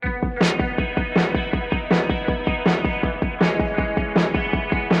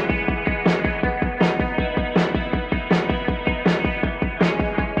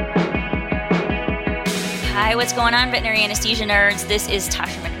Hi, what's going on, veterinary anesthesia nerds? This is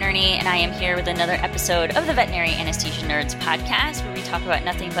Tasha McNerney, and I am here with another episode of the Veterinary Anesthesia Nerds podcast, where we talk about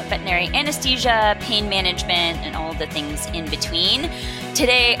nothing but veterinary anesthesia, pain management, and all the things in between.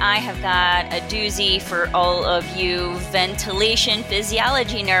 Today, I have got a doozy for all of you ventilation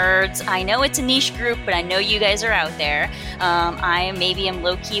physiology nerds. I know it's a niche group, but I know you guys are out there. I maybe am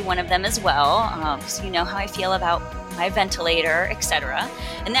low-key one of them as well, so you know how I feel about my ventilator, etc.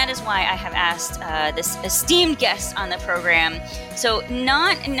 And that is why I have asked this esteemed guest on the program. So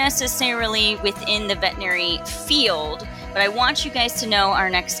not necessarily within the veterinary field, but I want you guys to know our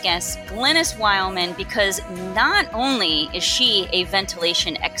next guest, Glynis Wileman, because not only is she a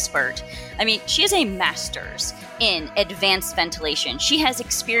ventilation expert, I mean, she is a master's in advanced ventilation. She has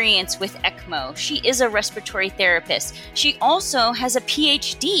experience with ECMO. She is a respiratory therapist. She also has a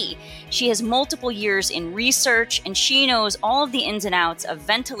PhD. She has multiple years in research, and she knows all of the ins and outs of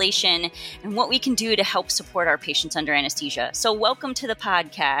ventilation and what we can do to help support our patients under anesthesia. So welcome to the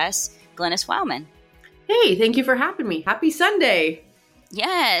podcast, Glynis Wileman. Hey, thank you for having me. Happy Sunday.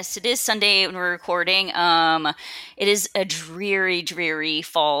 Yes, it is Sunday when we're recording. It is a dreary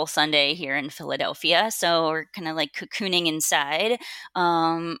fall Sunday here in Philadelphia, so we're kind of like cocooning inside.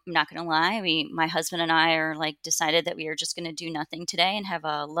 I'm not going to lie, my husband and I are like decided that we are just going to do nothing today and have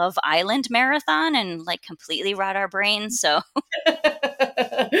a Love Island marathon and like completely rot our brains. So,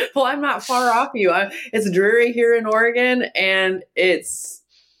 well, I'm not far off you. It's dreary here in Oregon, and it's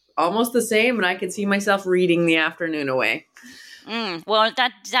almost the same, and I can see myself reading the afternoon away. Well,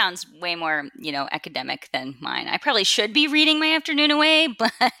 that sounds way more, academic than mine. I probably should be reading my afternoon away,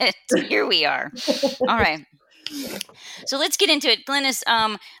 but here we are. All right. So let's get into it. Glynis,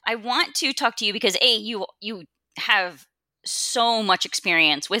 I want to talk to you because, you have so much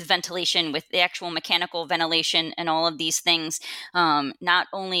experience with ventilation, with the actual mechanical ventilation and all of these things, not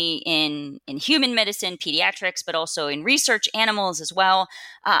only in human medicine, pediatrics, but also in research animals as well.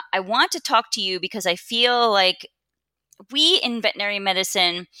 I want to talk to you because I feel like we in veterinary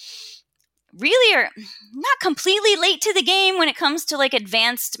medicine really are not completely late to the game when it comes to like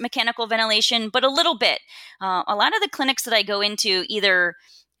advanced mechanical ventilation, but a little bit. A lot of the clinics that I go into either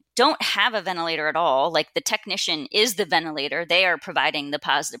don't have a ventilator at all, like the technician is the ventilator. They are providing the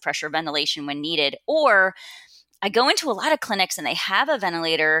positive pressure ventilation when needed. Or I go into a lot of clinics and they have a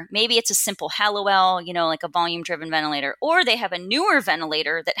ventilator. Maybe it's a simple Hallowell, like a volume-driven ventilator, or they have a newer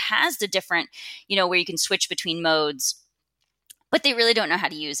ventilator that has the different, where you can switch between modes, but they really don't know how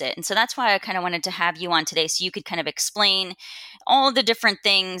to use it. And so that's why I kind of wanted to have you on today so you could kind of explain all the different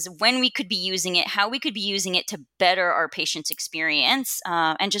things, when we could be using it, how we could be using it to better our patient's experience,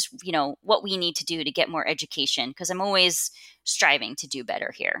 and just, what we need to do to get more education, because I'm always striving to do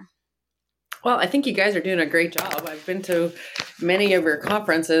better here. Well, I think you guys are doing a great job. I've been to many of your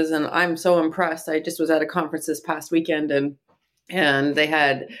conferences, and I'm so impressed. I just was at a conference this past weekend, and they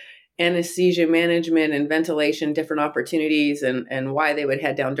had anesthesia management and ventilation, different opportunities and why they would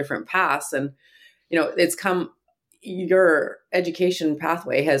head down different paths. And, your education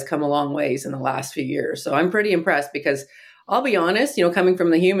pathway has come a long ways in the last few years. So I'm pretty impressed because I'll be honest, coming from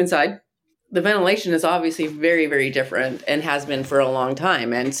the human side, the ventilation is obviously very, very different and has been for a long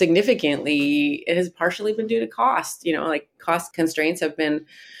time. And significantly, it has partially been due to cost. Cost constraints have been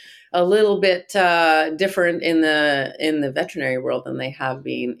a little bit different in the veterinary world than they have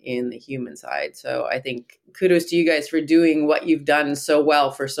been in the human side. So I think kudos to you guys for doing what you've done so well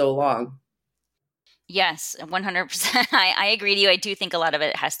for so long. Yes, 100%. I agree with you. I do think a lot of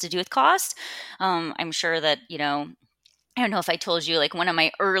it has to do with cost. I'm sure that, I don't know if I told you, like one of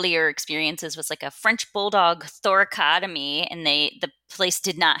my earlier experiences was like a French bulldog thoracotomy, and the place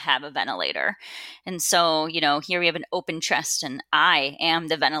did not have a ventilator. And so, here we have an open chest, and I am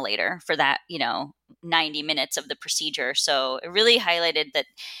the ventilator for that, 90 minutes of the procedure. So it really highlighted that,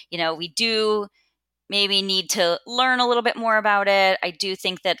 we do maybe need to learn a little bit more about it. I do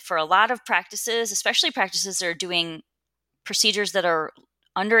think that for a lot of practices, especially practices that are doing procedures that are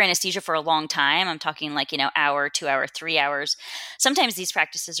under anesthesia for a long time, I'm talking like, hour, 2 hour, 3 hours. Sometimes these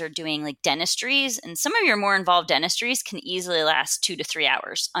practices are doing like dentistries, and some of your more involved dentistries can easily last 2 to 3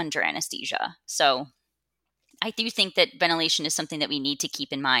 hours under anesthesia. So I do think that ventilation is something that we need to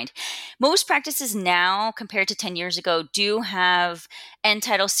keep in mind. Most practices now, compared to 10 years ago, do have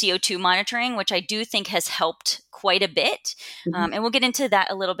end-tidal CO2 monitoring, which I do think has helped quite a bit. Mm-hmm. And we'll get into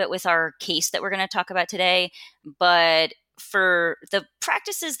that a little bit with our case that we're going to talk about today. But for the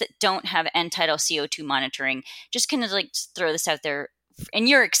practices that don't have end-tidal CO2 monitoring, just kind of like throw this out there. In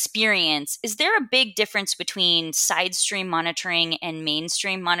your experience, is there a big difference between side stream monitoring and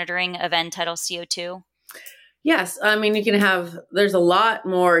mainstream monitoring of end-tidal CO2? Yes. I mean, there's a lot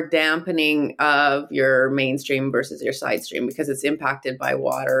more dampening of your mainstream versus your side stream because it's impacted by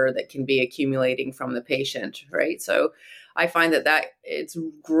water that can be accumulating from the patient, right? So I find that it's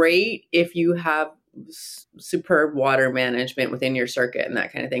great if you have superb water management within your circuit and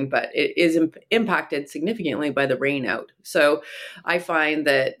that kind of thing, but it is impacted significantly by the rain out. So I find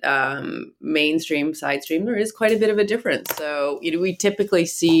that mainstream, side stream, there is quite a bit of a difference. So we typically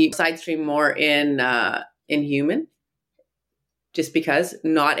see side stream more in human, just because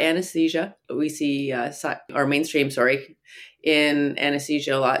not anesthesia. We see or mainstream, in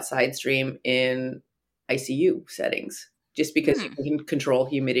anesthesia a lot, side stream in ICU settings, just because you can control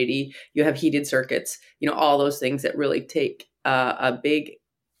humidity, you have heated circuits, all those things that really take a big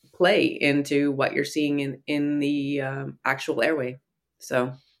play into what you're seeing in the actual airway.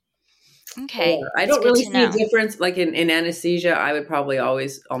 So Okay, I that's don't good really to see a know. difference. Like in anesthesia, I would probably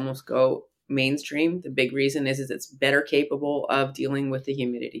always almost go mainstream. The big reason is it's better capable of dealing with the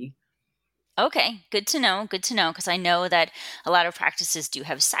humidity. Okay, good to know. Good to know because I know that a lot of practices do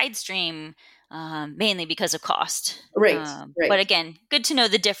have side stream, mainly because of cost. Right, But right. again, good to know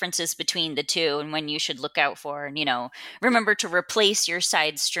the differences between the two and when you should look out for, and remember to replace your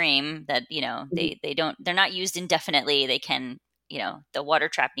side stream. That Mhm. they're not used indefinitely. They can, the water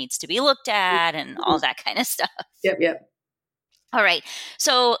trap needs to be looked at and all Mhm. that kind of stuff. Yep, yep. All right,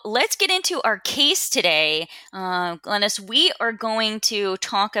 so let's get into our case today. Glynis, we are going to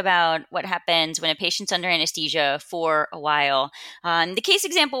talk about what happens when a patient's under anesthesia for a while. The case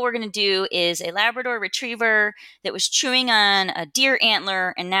example we're going to do is a Labrador retriever that was chewing on a deer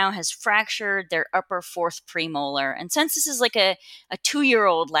antler and now has fractured their upper fourth premolar. And since this is like a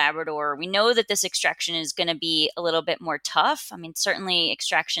 2-year-old Labrador, we know that this extraction is going to be a little bit more tough. I mean, certainly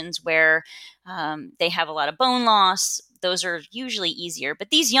extractions where they have a lot of bone loss, those are usually easier.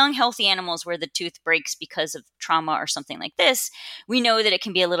 But these young, healthy animals where the tooth breaks because of trauma or something like this, we know that it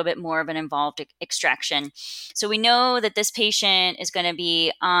can be a little bit more of an involved extraction. So we know that this patient is going to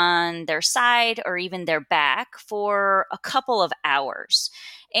be on their side or even their back for a couple of hours.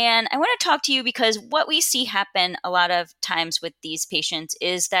 And I want to talk to you because what we see happen a lot of times with these patients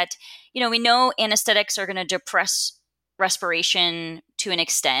is that, we know anesthetics are going to depress respiration to an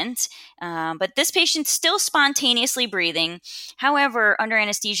extent, but this patient's still spontaneously breathing. However, under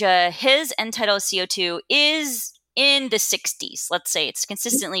anesthesia, his end tidal CO2 is in the 60s. Let's say it's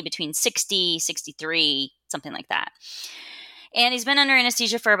consistently between 60, 63, something like that. And he's been under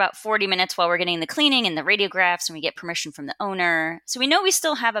anesthesia for about 40 minutes while we're getting the cleaning and the radiographs, and we get permission from the owner. So we know we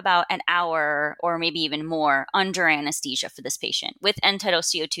still have about an hour or maybe even more under anesthesia for this patient with end tidal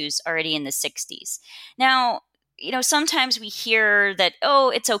CO2s already in the 60s. Now, sometimes we hear that, oh,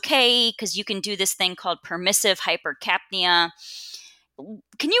 it's okay because you can do this thing called permissive hypercapnia.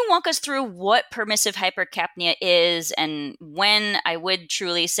 Can you walk us through what permissive hypercapnia is and when I would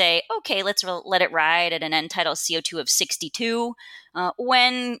truly say, okay, let's let it ride at an end tidal CO2 of 62?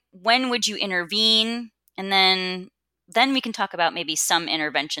 When would you intervene? And then we can talk about maybe some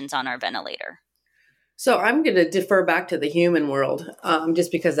interventions on our ventilator. So I'm going to defer back to the human world,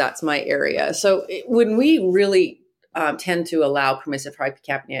 just because that's my area. So when we really tend to allow permissive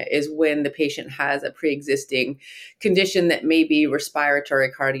hypercapnia is when the patient has a pre-existing condition that may be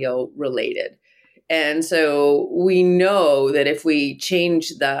respiratory cardio related. And so we know that if we change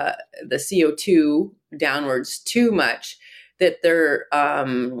the CO2 downwards too much, that their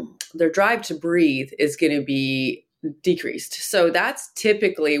drive to breathe is going to be decreased. So that's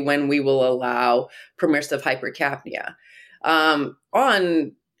typically when we will allow permissive hypercapnia. On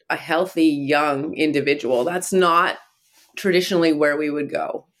a healthy young individual, that's not traditionally where we would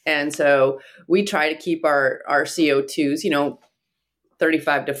go. And so we try to keep our CO2s,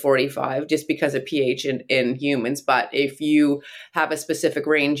 35 to 45, just because of pH in humans. But if you have a specific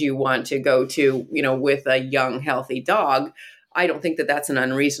range you want to go to, with a young, healthy dog, I don't think that that's an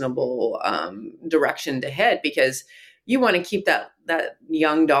unreasonable direction to head, because you want to keep that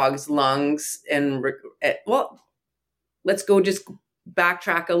young dog's lungs let's go just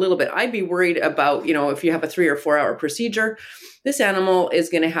backtrack a little bit. I'd be worried about, if you have a 3 or 4 hour procedure, this animal is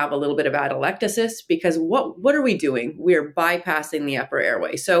going to have a little bit of atelectasis, because what are we doing? We're bypassing the upper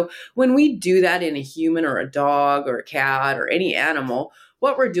airway. So when we do that in a human or a dog or a cat or any animal,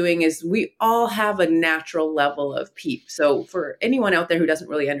 what we're doing is we all have a natural level of PEEP. So for anyone out there who doesn't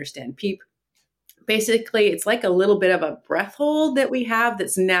really understand PEEP, basically, it's like a little bit of a breath hold that we have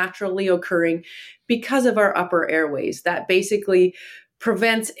that's naturally occurring because of our upper airways. That basically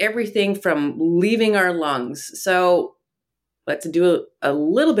prevents everything from leaving our lungs. So let's do a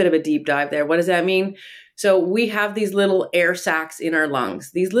little bit of a deep dive there. What does that mean? So we have these little air sacs in our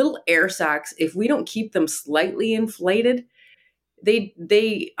lungs. These little air sacs, if we don't keep them slightly inflated,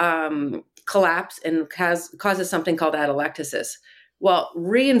 they collapse and causes something called atelectasis. Well,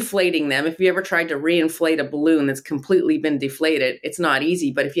 reinflating them, if you ever tried to reinflate a balloon that's completely been deflated, it's not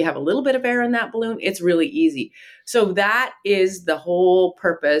easy. But if you have a little bit of air in that balloon, it's really easy. So that is the whole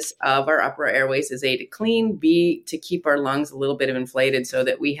purpose of our upper airways, is A, to clean, B, to keep our lungs a little bit of inflated so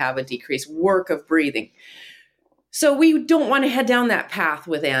that we have a decreased work of breathing. So we don't want to head down that path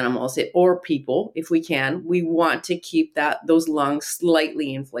with animals or people. If we can, we want to keep those lungs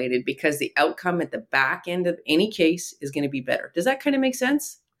slightly inflated, because the outcome at the back end of any case is going to be better. Does that kind of make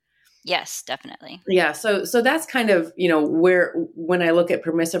sense? Yes, definitely. Yeah. So that's kind of, where, when I look at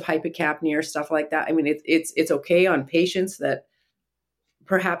permissive hypocapnia or stuff like that, I mean, it's okay on patients that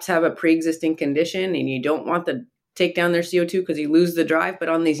perhaps have a pre-existing condition and you don't want to take down their CO2 because you lose the drive. But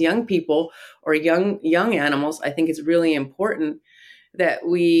on these young people or young animals, I think it's really important that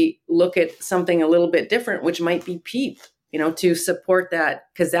we look at something a little bit different, which might be PEEP, to support that,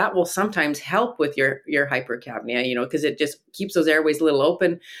 because that will sometimes help with your hypercapnia, because it just keeps those airways a little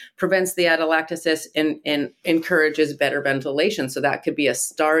open, prevents the atelectasis, and encourages better ventilation. So that could be a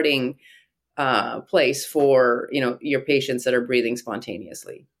starting place for, your patients that are breathing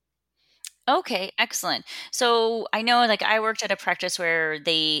spontaneously. Okay, excellent. So I know, like, I worked at a practice where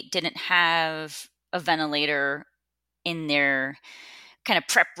they didn't have a ventilator in their kind of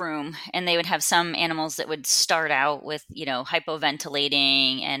prep room, and they would have some animals that would start out with,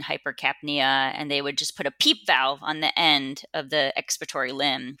 hypoventilating and hypercapnia, and they would just put a PEEP valve on the end of the expiratory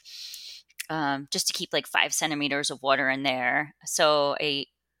limb, just to keep like 5 centimeters of water in there. So I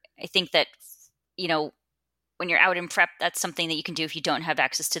think that, when you're out in prep, that's something that you can do if you don't have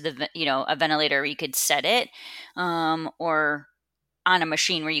access to a ventilator. You could set it, or on a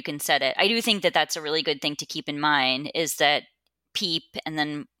machine where you can set it. I do think that that's a really good thing to keep in mind, is that PEEP, and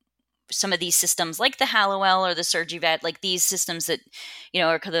then some of these systems like the Hallowell or the SurgiVet, like these systems that,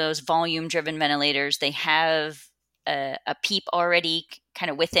 are those volume driven ventilators, they have a PEEP already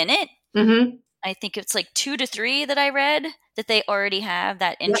kind of within it. Mm-hmm. I think it's like 2 to 3 that I read that they already have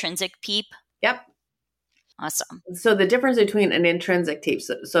that intrinsic PEEP. Yep. Awesome. So the difference between an intrinsic PEEP,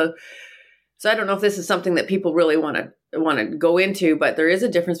 so I don't know if this is something that people really want to go into, but there is a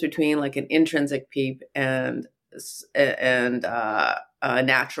difference between like an intrinsic PEEP and a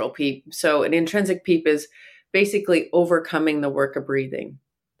natural PEEP. So an intrinsic PEEP is basically overcoming the work of breathing.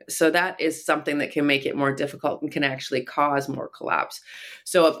 So that is something that can make it more difficult and can actually cause more collapse.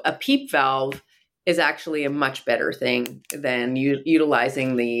 So a PEEP valve is actually a much better thing than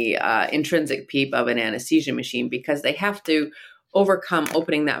utilizing the intrinsic PEEP of an anesthesia machine, because they have to overcome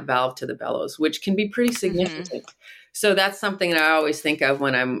opening that valve to the bellows, which can be pretty significant. Mm-hmm. So that's something that I always think of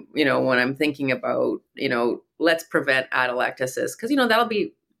when I'm thinking about, let's prevent atelectasis, because,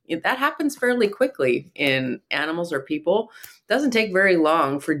 that happens fairly quickly in animals or people. It doesn't take very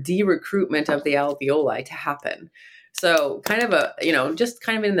long for de-recruitment of the alveoli to happen. So kind of just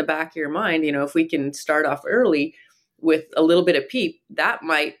kind of in the back of your mind, if we can start off early with a little bit of PEEP, that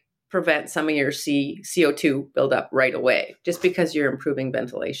might prevent some of your CO2 buildup right away, just because you're improving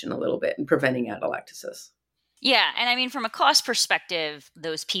ventilation a little bit and preventing atelectasis. Yeah. And I mean, from a cost perspective,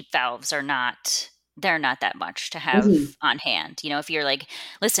 those PEEP valves they're not that much to have on hand. If you're like,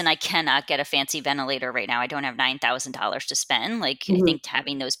 listen, I cannot get a fancy ventilator right now, I don't have $9,000 to spend. I think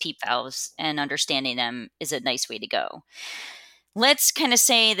having those PEEP valves and understanding them is a nice way to go. Let's kind of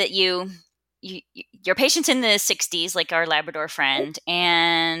say that your patient's in the 60s, like our Labrador friend,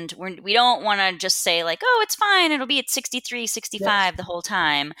 and we don't want to just say like, oh, it's fine, it'll be at 63, 65 the whole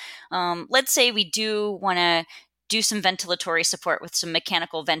time. Let's say we do want to do some ventilatory support with some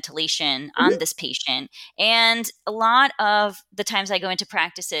mechanical ventilation on this patient. And a lot of the times I go into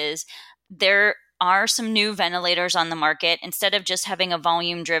practices, there are some new ventilators on the market. Instead of just having a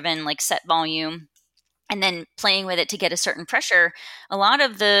volume driven, like set volume, and then playing with it to get a certain pressure, a lot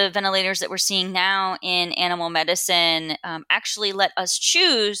of the ventilators that we're seeing now in animal medicine actually let us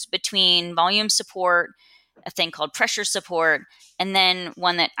choose between volume support, a thing called pressure support, and then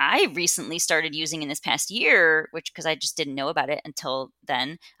one that I recently started using in this past year, because I just didn't know about it until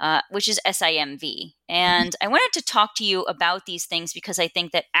then, which is SIMV. And I wanted to talk to you about these things because I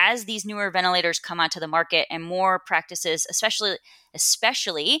think that as these newer ventilators come onto the market and more practices,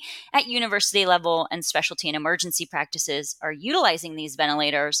 especially at university level and specialty and emergency practices, are utilizing these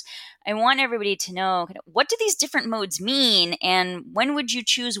ventilators, I want everybody to know, what do these different modes mean, and when would you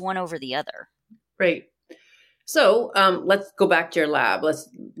choose one over the other? Right. So let's go back to your lab.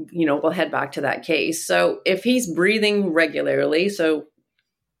 We'll head back to that case. So if he's breathing regularly, so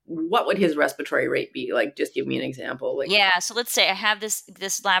what would his respiratory rate be? Like, just give me an example. Like, yeah, so let's say I have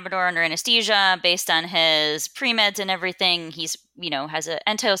this Labrador under anesthesia based on his pre-meds and everything. He's, has an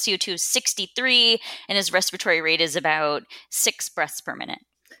end-tidal CO2 63 and his respiratory rate is about 6 breaths per minute.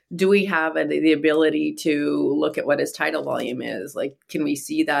 Do we have the ability to look at what his tidal volume is? Like, can we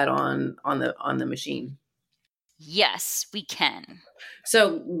see that on the machine? Yes, we can.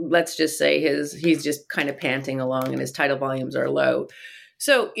 So let's just say he's just kind of panting along and his tidal volumes are low.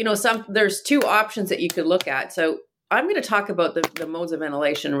 So, there's two options that you could look at. So I'm going to talk about the modes of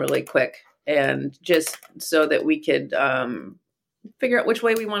ventilation really quick, and just so that we could figure out which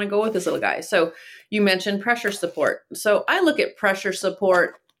way we want to go with this little guy. So you mentioned pressure support. So I look at pressure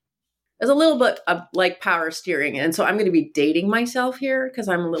support as a little bit of like power steering. And so I'm going to be dating myself here because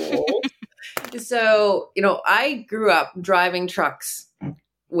I'm a little old. So, I grew up driving trucks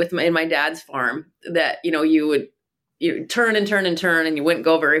in my dad's farm that, you would turn and turn and turn and you wouldn't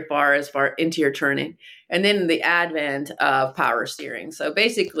go very far into your turning. And then the advent of power steering. So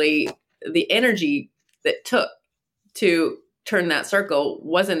basically the energy that took to turn that circle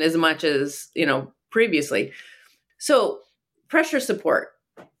wasn't as much as, previously. So pressure support,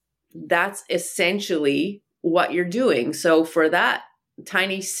 that's essentially what you're doing. So for that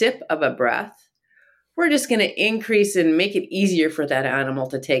tiny sip of a breath, we're just going to increase and make it easier for that animal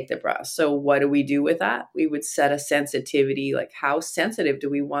to take the breath. So what do we do with that? We would set a sensitivity, like how sensitive do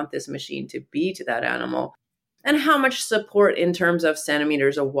we want this machine to be to that animal? And how much support in terms of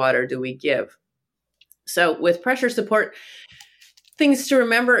centimeters of water do we give? So with pressure support, things to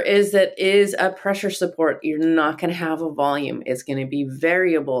remember is a pressure support. You're not going to have a volume. It's going to be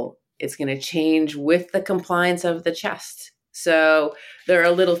variable. It's going to change with the compliance of the chest. So there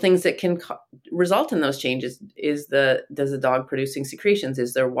are little things that can result in those changes. Does the dog producing secretions?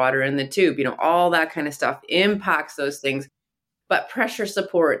 Is there water in the tube? All that kind of stuff impacts those things. But pressure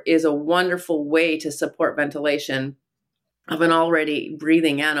support is a wonderful way to support ventilation of an already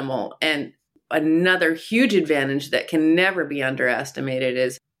breathing animal. And another huge advantage that can never be underestimated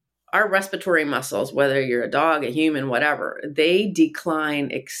is our respiratory muscles, whether you're a dog, a human, whatever, they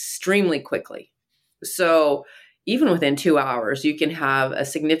decline extremely quickly. So even within 2 hours, you can have a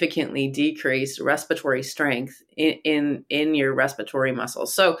significantly decreased respiratory strength in your respiratory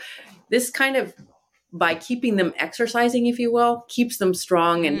muscles. So this kind of, by keeping them exercising, if you will, keeps them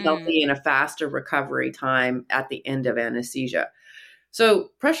strong and healthy in a faster recovery time at the end of anesthesia. So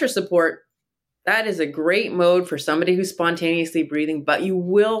pressure support, that is a great mode for somebody who's spontaneously breathing, but you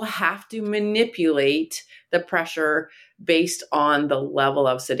will have to manipulate the pressure based on the level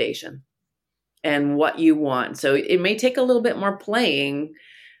of sedation and what you want. So it may take a little bit more playing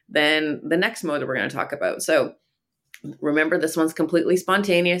than the next mode that we're going to talk about. So remember, this one's completely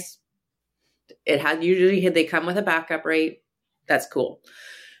spontaneous. Usually they come with a backup rate. That's cool.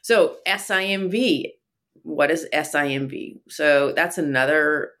 So SIMV. What is SIMV? So that's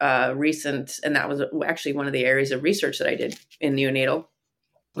another recent, and that was actually one of the areas of research that I did in neonatal,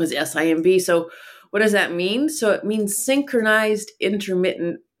 was SIMV. So what does that mean? So it means synchronized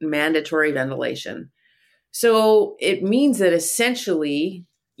intermittent mandatory ventilation. So it means that essentially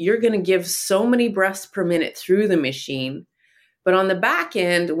you're going to give so many breaths per minute through the machine, but on the back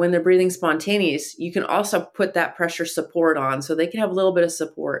end, when they're breathing spontaneous, you can also put that pressure support on so they can have a little bit of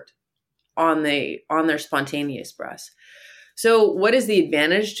support on their spontaneous breaths. So what is the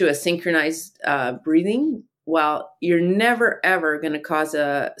advantage to a synchronized breathing? Well, you're never, ever going to cause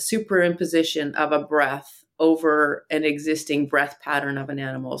a superimposition of a breath over an existing breath pattern of an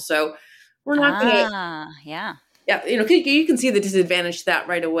animal. So we're not going to... Yeah. Yeah, you can see the disadvantage to that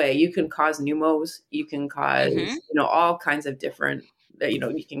right away. You can cause pneumos. You can cause, all kinds of different,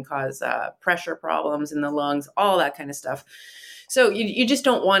 you can cause pressure problems in the lungs, all that kind of stuff. So you just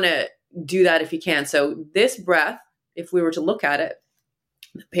don't want to do that if you can. So this breath, if we were to look at it,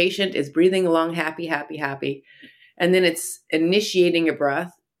 the patient is breathing along, happy, happy, happy. And then it's initiating a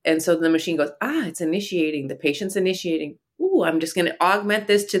breath. And so the machine goes, it's initiating. The patient's initiating. Ooh, I'm just going to augment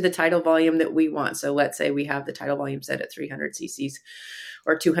this to the tidal volume that we want. So let's say we have the tidal volume set at 300 cc's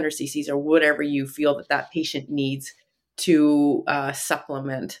or 200 cc's or whatever you feel that patient needs to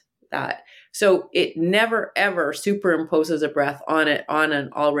supplement that. So it never, ever superimposes a breath on an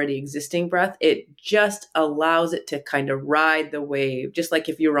already existing breath. It just allows it to kind of ride the wave, just like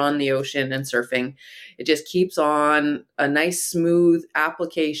if you're on the ocean and surfing. It just keeps on a nice, smooth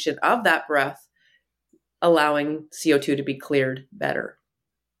application of that breath, allowing CO2 to be cleared better.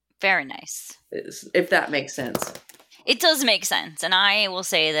 Very nice. If that makes sense. It does make sense. And I will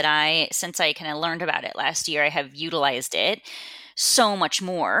say that since I kind of learned about it last year, I have utilized it so much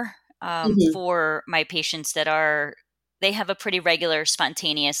more for my patients that are they have a pretty regular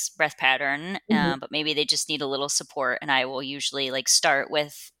spontaneous breath pattern, but maybe they just need a little support. And I will usually like start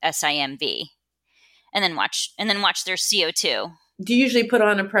with SIMV and then watch their CO2. Do you usually put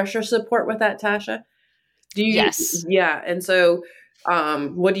on a pressure support with that, Tasha? Yes. Yeah. And so,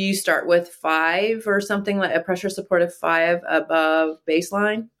 what do you start with? 5 or something, like a pressure support of 5 above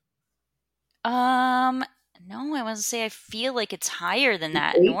baseline? No, I want to say I feel like it's higher than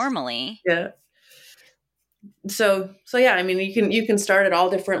that 8? normally. Yeah. So yeah, I mean, you can start at all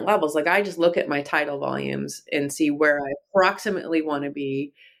different levels. Like I just look at my tidal volumes and see where I approximately want to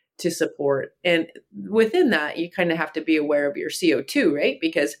be to support. And within that, you kind of have to be aware of your CO2, right?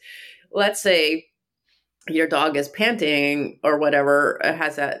 Because let's say your dog is panting or whatever,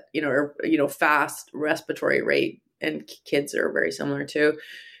 has that, fast respiratory rate, and kids are very similar too.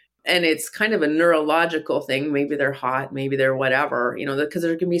 And it's kind of a neurological thing. Maybe they're hot, maybe they're whatever, because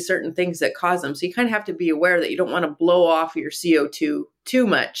there can be certain things that cause them. So you kind of have to be aware that you don't want to blow off your CO2 too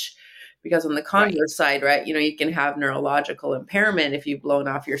much, because on the converse side, right, you can have neurological impairment if you've blown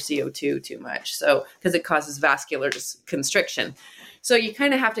off your CO2 too much. So, because it causes vascular constriction. So you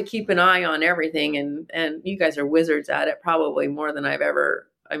kind of have to keep an eye on everything. And you guys are wizards at it, probably more than I've ever.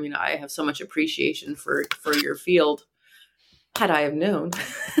 I mean, I have so much appreciation for your field. Had I have known.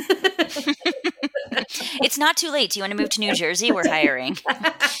 It's not too late. Do you want to move to New Jersey? We're hiring.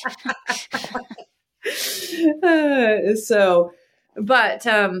 So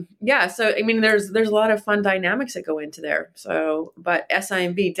I mean, there's a lot of fun dynamics that go into there. So, but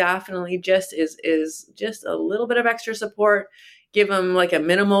SIMV definitely just is just a little bit of extra support. Give them like a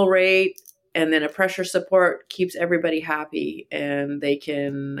minimal rate, and then a pressure support keeps everybody happy, and they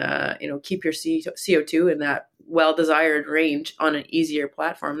can keep your CO2 in that well-desired range on an easier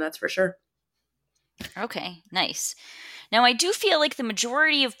platform. That's for sure. Okay, nice. Now, I do feel like the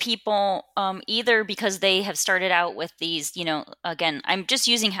majority of people, either because they have started out with these, again, I'm just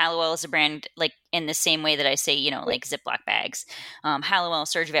using Hallowell as a brand, like in the same way that I say, like Ziploc bags, Hallowell,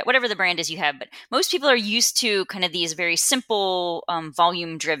 SurgiVet, whatever the brand is you have. But most people are used to kind of these very simple,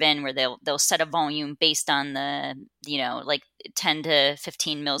 volume driven, where they'll set a volume based on the, like 10 to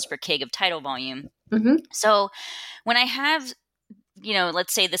 15 mils per kg of tidal volume. Mm-hmm. So when I have,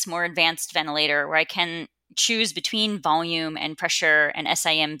 let's say this more advanced ventilator where I can choose between volume and pressure and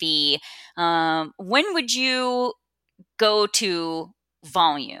SIMV, when would you go to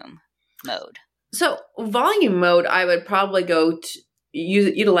volume mode? So volume mode, I would probably go to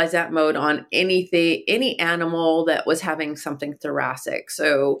utilize that mode on any animal that was having something thoracic.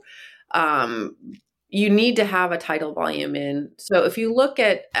 So you need to have a tidal volume in. So if you look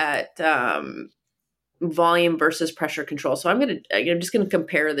at volume versus pressure control. So I'm just going to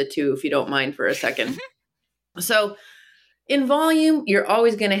compare the two, if you don't mind, for a second. So in volume, you're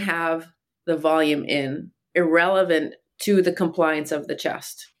always going to have the volume in, irrelevant to the compliance of the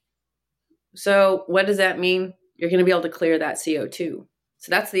chest. So what does that mean? You're going to be able to clear that CO2. So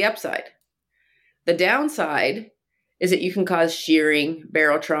that's the upside. The downside is that you can cause shearing,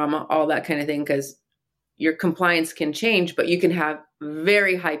 barrel trauma, all that kind of thing, because your compliance can change, but you can have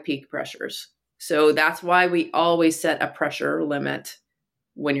very high peak pressures. So that's why we always set a pressure limit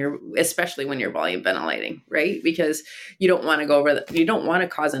especially when you're volume ventilating, right? Because you don't want to go over you don't want to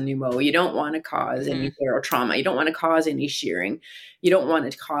cause a pneumo. You don't want to cause any barrel trauma. You don't want to cause any shearing. You don't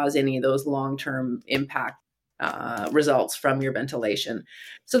want to cause any of those long-term impact results from your ventilation.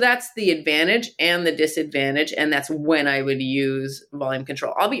 So that's the advantage and the disadvantage. And that's when I would use volume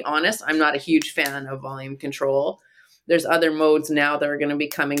control. I'll be honest, I'm not a huge fan of volume control. There's other modes now that are going to be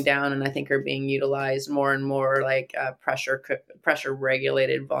coming down, and I think are being utilized more and more, like pressure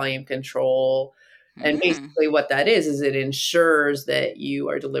regulated volume control. And basically what that is it ensures that you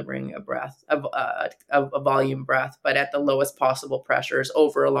are delivering a volume breath, but at the lowest possible pressures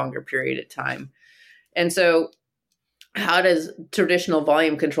over a longer period of time. And so how does traditional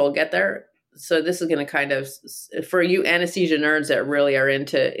volume control get there? So this is going to kind of, for you anesthesia nerds that really are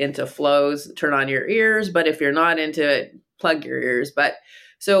into flows, turn on your ears. But if you're not into it, plug your ears. But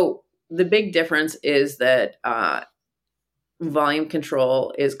so the big difference is that volume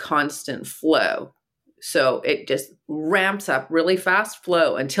control is constant flow. So it just ramps up really fast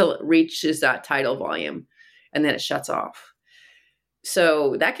flow until it reaches that tidal volume, and then it shuts off.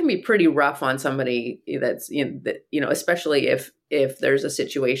 So that can be pretty rough on somebody that's, especially if there's a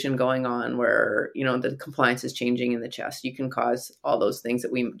situation going on where, the compliance is changing in the chest, you can cause all those things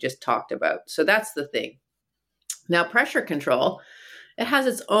that we just talked about. So that's the thing. Now, pressure control, it has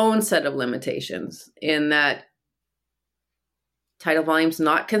its own set of limitations in that tidal volume's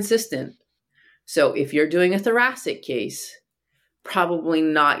not consistent. So if you're doing a thoracic case, probably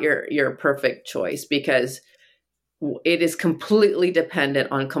not your perfect choice, because it is completely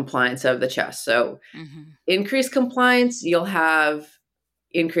dependent on compliance of the chest. So increased compliance, you'll have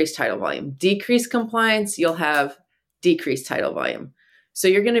increased tidal volume. Decreased compliance, you'll have decreased tidal volume. So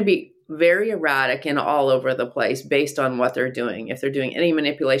you're going to be very erratic and all over the place based on what they're doing. If they're doing any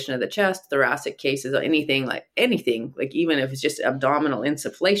manipulation of the chest, thoracic cases, anything, like even if it's just abdominal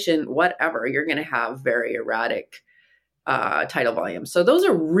insufflation, whatever, you're going to have very erratic tidal volume. So those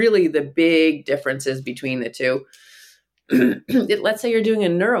are really the big differences between the two. Let's say you're doing a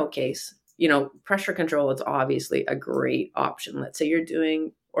neuro case, pressure control is obviously a great option. Let's say you're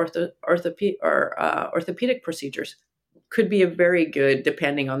doing orthopedic procedures. Could be a very good,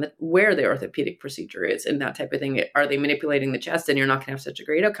 depending on where the orthopedic procedure is and that type of thing. Are they manipulating the chest? And you're not going to have such a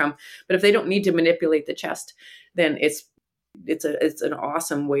great outcome. But if they don't need to manipulate the chest, then it's an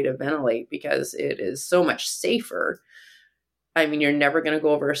awesome way to ventilate because it is so much safer. I mean, you're never going to go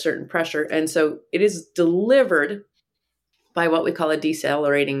over a certain pressure. And so it is delivered by what we call a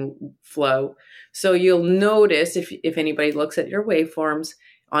decelerating flow. So you'll notice if anybody looks at your waveforms,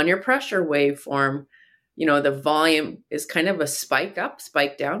 on your pressure waveform, the volume is kind of a spike up,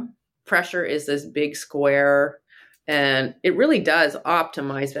 spike down. Pressure is this big square, and it really does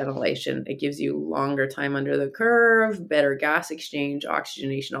optimize ventilation. It gives you longer time under the curve, better gas exchange,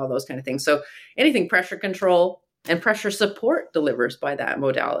 oxygenation, all those kind of things. So anything pressure control and pressure support delivers by that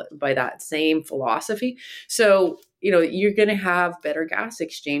modality, by that same philosophy. So, you're going to have better gas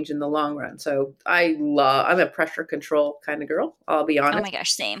exchange in the long run. So I'm a pressure control kind of girl. I'll be honest. Oh my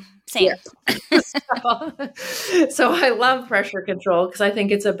gosh. Same. Yeah. So I love pressure control because I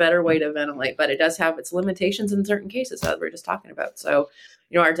think it's a better way to ventilate, but it does have its limitations in certain cases that we're just talking about. So,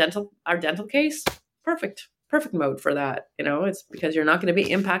 our dental case, perfect mode for that. It's because you're not going to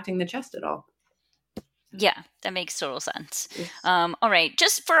be impacting the chest at all. Yeah, that makes total sense. All right.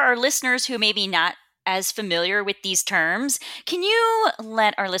 Just for our listeners who maybe not as familiar with these terms, can you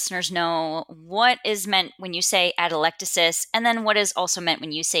let our listeners know what is meant when you say atelectasis, and then what is also meant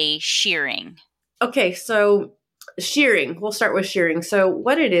when you say shearing? Okay, so shearing, we'll start with shearing. So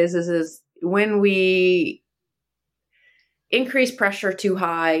what it is when we increase pressure too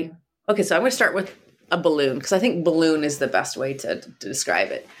high. Okay, so I'm going to start with a balloon because I think balloon is the best way to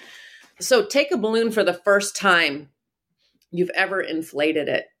describe it. So take a balloon for the first time you've ever inflated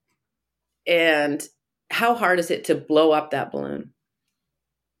it. And how hard is it to blow up that balloon?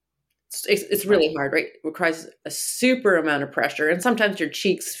 It's really hard, right? It requires a super amount of pressure. And sometimes your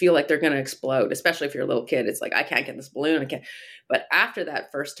cheeks feel like they're going to explode, especially if you're a little kid. It's like, I can't get this balloon. But after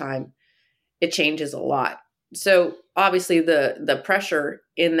that first time, it changes a lot. So obviously the pressure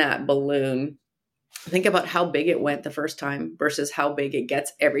in that balloon, think about how big it went the first time versus how big it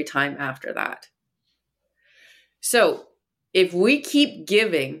gets every time after that. So if we keep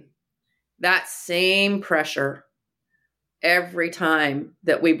giving that same pressure every time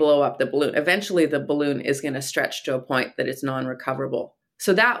that we blow up the balloon, eventually the balloon is going to stretch to a point that it's non-recoverable.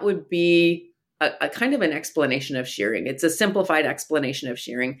 So that would be a kind of an explanation of shearing. It's a simplified explanation of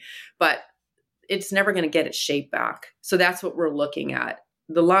shearing, but it's never going to get its shape back. So that's what we're looking at.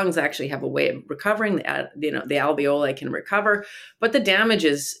 The lungs actually have a way of recovering. The alveoli can recover, but the damage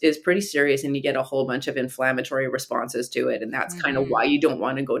is pretty serious, and you get a whole bunch of inflammatory responses to it. And that's kind of why you don't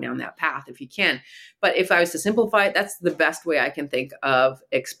want to go down that path if you can. But if I was to simplify it, that's the best way I can think of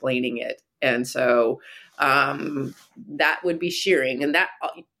explaining it. And so that would be shearing, and that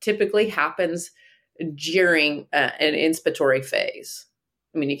typically happens during an inspiratory phase.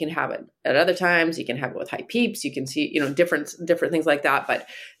 I mean, you can have it at other times. You can have it with high PEEPs. You can see, different things like that. But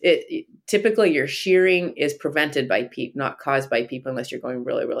typically your shearing is prevented by PEEP, not caused by PEEP, unless you're going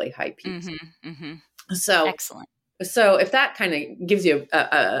really, really high PEEPs. So excellent. So if that kind of gives you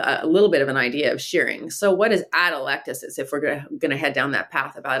a little bit of an idea of shearing. So what is atelectasis? If we're going to head down that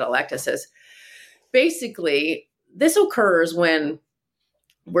path of atelectasis, basically this occurs when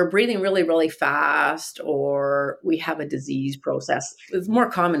we're breathing really, really fast, or we have a disease process. It's more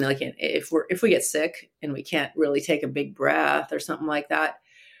common, like if we get sick and we can't really take a big breath or something like that.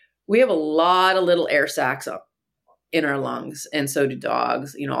 We have a lot of little air sacs up in our lungs, and so do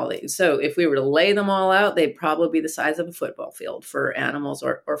dogs. All these. So if we were to lay them all out, they'd probably be the size of a football field for animals,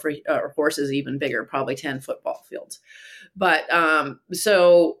 or for horses, even bigger, probably 10 football fields. But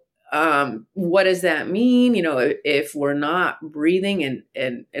what does that mean? If we're not breathing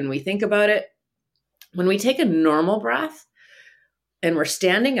and we think about it, when we take a normal breath and we're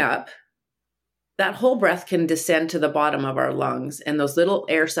standing up, that whole breath can descend to the bottom of our lungs, and those little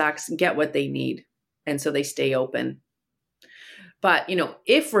air sacs get what they need. And so they stay open. But,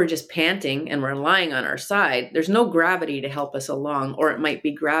 if we're just panting and we're lying on our side, there's no gravity to help us along, or it might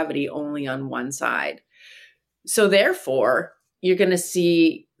be gravity only on one side. So therefore, you're going to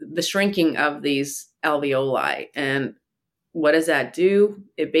see the shrinking of these alveoli. And what does that do?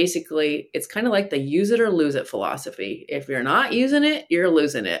 It's kind of like the use it or lose it philosophy. If you're not using it, you're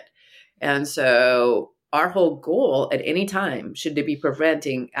losing it. And so our whole goal at any time should be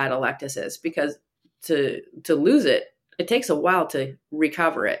preventing atelectasis, because to lose it, it takes a while to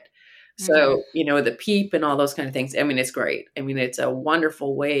recover it. So, the PEEP and all those kind of things, I mean, it's great. I mean, it's a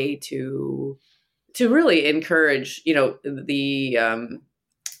wonderful way to really encourage, the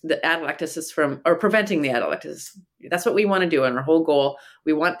atelectasis or preventing the atelectasis. That's what we want to do. And our whole goal,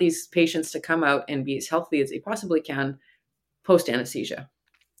 we want these patients to come out and be as healthy as they possibly can post anesthesia.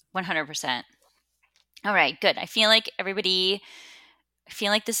 100%. All right, good. I feel like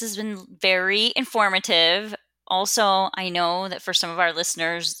this has been very informative. Also, I know that for some of our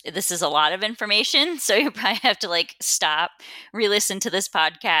listeners, this is a lot of information. So you probably have to stop, re-listen to this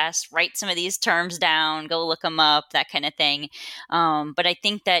podcast, write some of these terms down, go look them up, that kind of thing. But I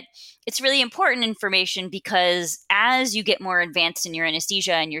think that it's really important information, because as you get more advanced in your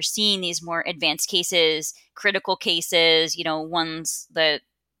anesthesia and you're seeing these more advanced cases, critical cases, ones that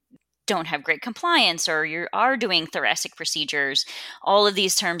don't have great compliance, or you are doing thoracic procedures, all of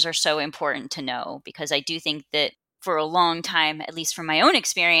these terms are so important to know, because I do think that for a long time, at least from my own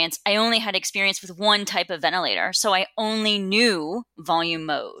experience, I only had experience with one type of ventilator. So I only knew volume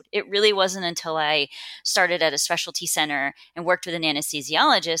mode. It really wasn't until I started at a specialty center and worked with an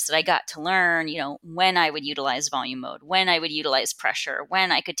anesthesiologist that I got to learn, when I would utilize volume mode, when I would utilize pressure,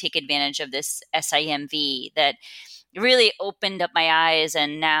 when I could take advantage of this SIMV, that it really opened up my eyes.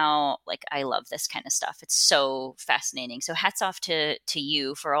 And now, I love this kind of stuff. It's so fascinating. So hats off to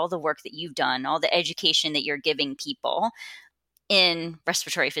you for all the work that you've done, all the education that you're giving people in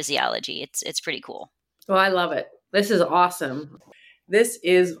respiratory physiology. It's pretty cool. Well, I love it. This is awesome.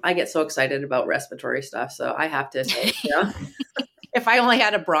 I get so excited about respiratory stuff. So I have to say, if I only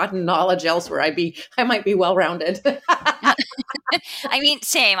had a broadened knowledge elsewhere, I might be well-rounded. I mean,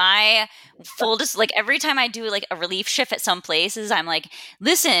 same. Every time I do a relief shift at some places, I'm like,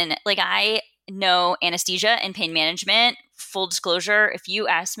 listen, I know anesthesia and pain management. Full disclosure, if you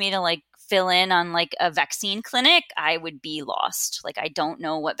asked me to fill in on a vaccine clinic, I would be lost. I don't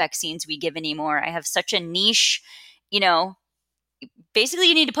know what vaccines we give anymore. I have such a niche, basically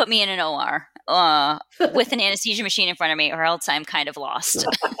you need to put me in an OR with an anesthesia machine in front of me, or else I'm kind of lost.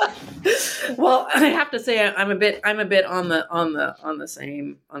 Well, I have to say I'm a bit on the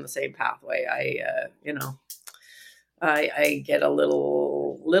same pathway. I get a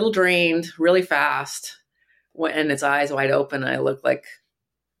little drained really fast when it's eyes wide open. I look like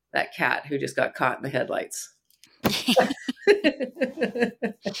that cat who just got caught in the headlights.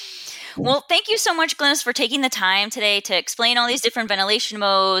 Well, thank you so much, Glynis, for taking the time today to explain all these different ventilation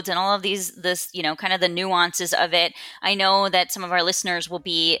modes and all of this, kind of the nuances of it. I know that some of our listeners will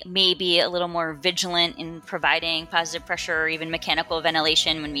be maybe a little more vigilant in providing positive pressure or even mechanical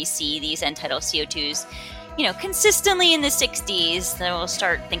ventilation when we see these end-tidal CO2s, consistently in the 60s. Then we'll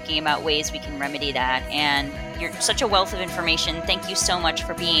start thinking about ways we can remedy that. And you're such a wealth of information. Thank you so much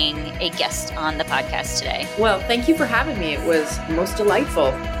for being a guest on the podcast today. Well, thank you for having me. It was most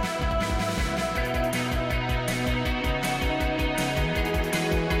delightful.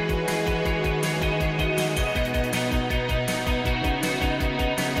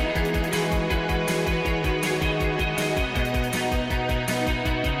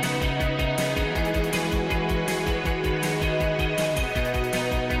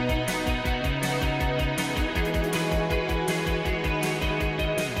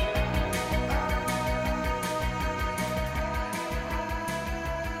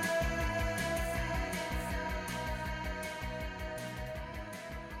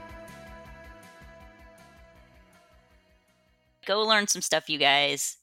 Go learn some stuff, you guys.